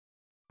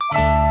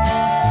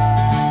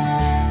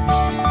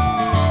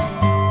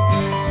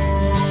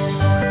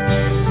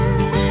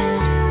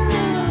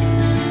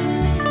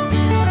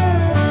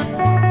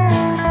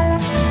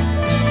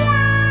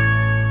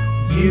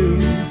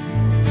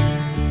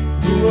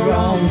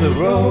on the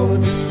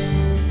road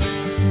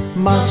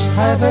must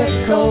have a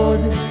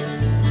code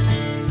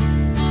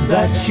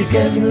that you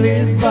can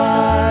live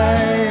by,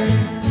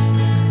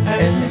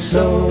 and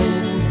so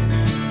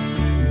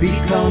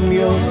become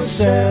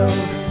yourself,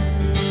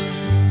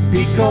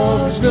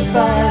 because the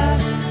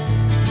past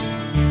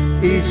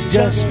is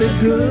just a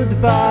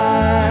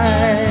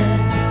goodbye.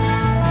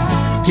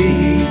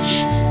 Teach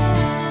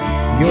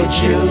your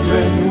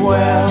children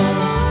well,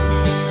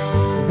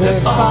 their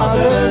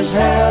father's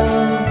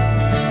hell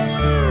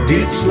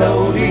did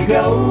slowly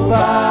go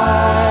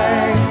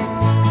by,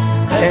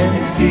 and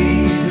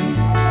feed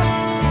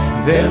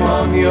them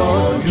on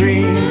your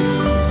dreams,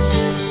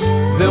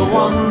 the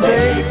one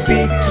they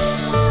fix,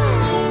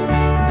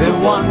 the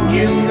one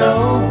you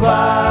know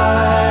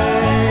by.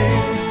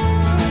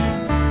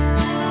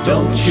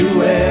 Don't you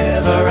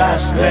ever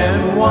ask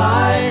them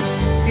why,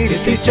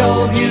 if they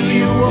told you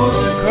you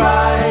would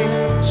cry,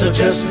 so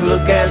just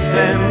look at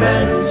them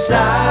and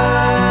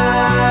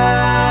sigh,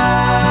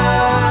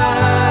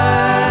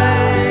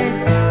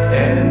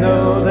 and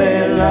know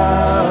they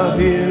love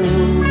you.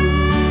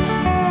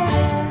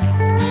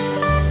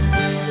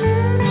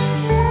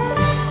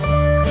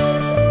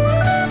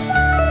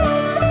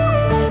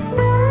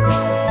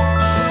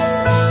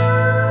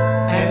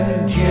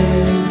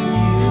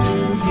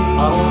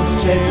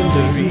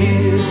 Tender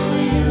ears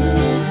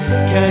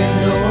can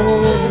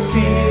know the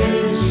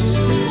fears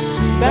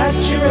that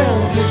your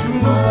elders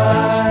grew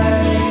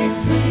by,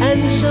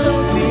 and so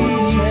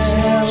please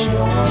help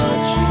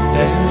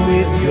them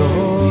with your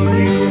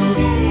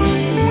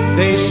youth.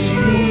 They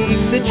seek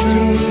the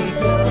truth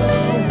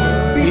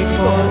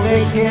before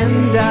they can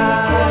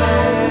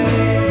die,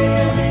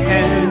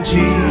 and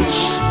teach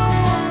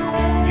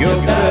your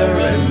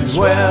parents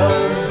well,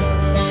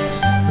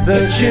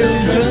 the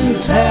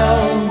children's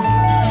hell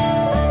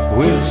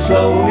will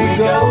slowly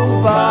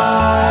go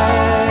by,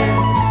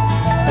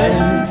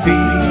 and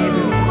feed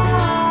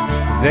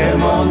them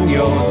on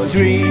your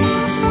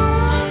dreams,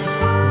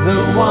 the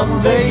one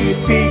they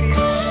fix,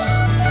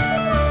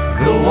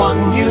 the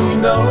one you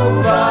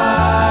know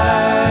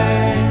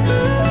by.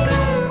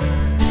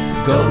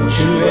 Don't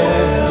you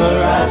ever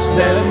ask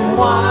them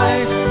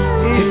why,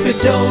 if they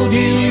told you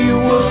you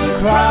would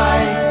cry,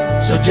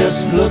 so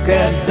just look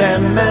at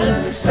them and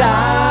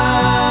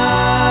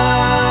sigh.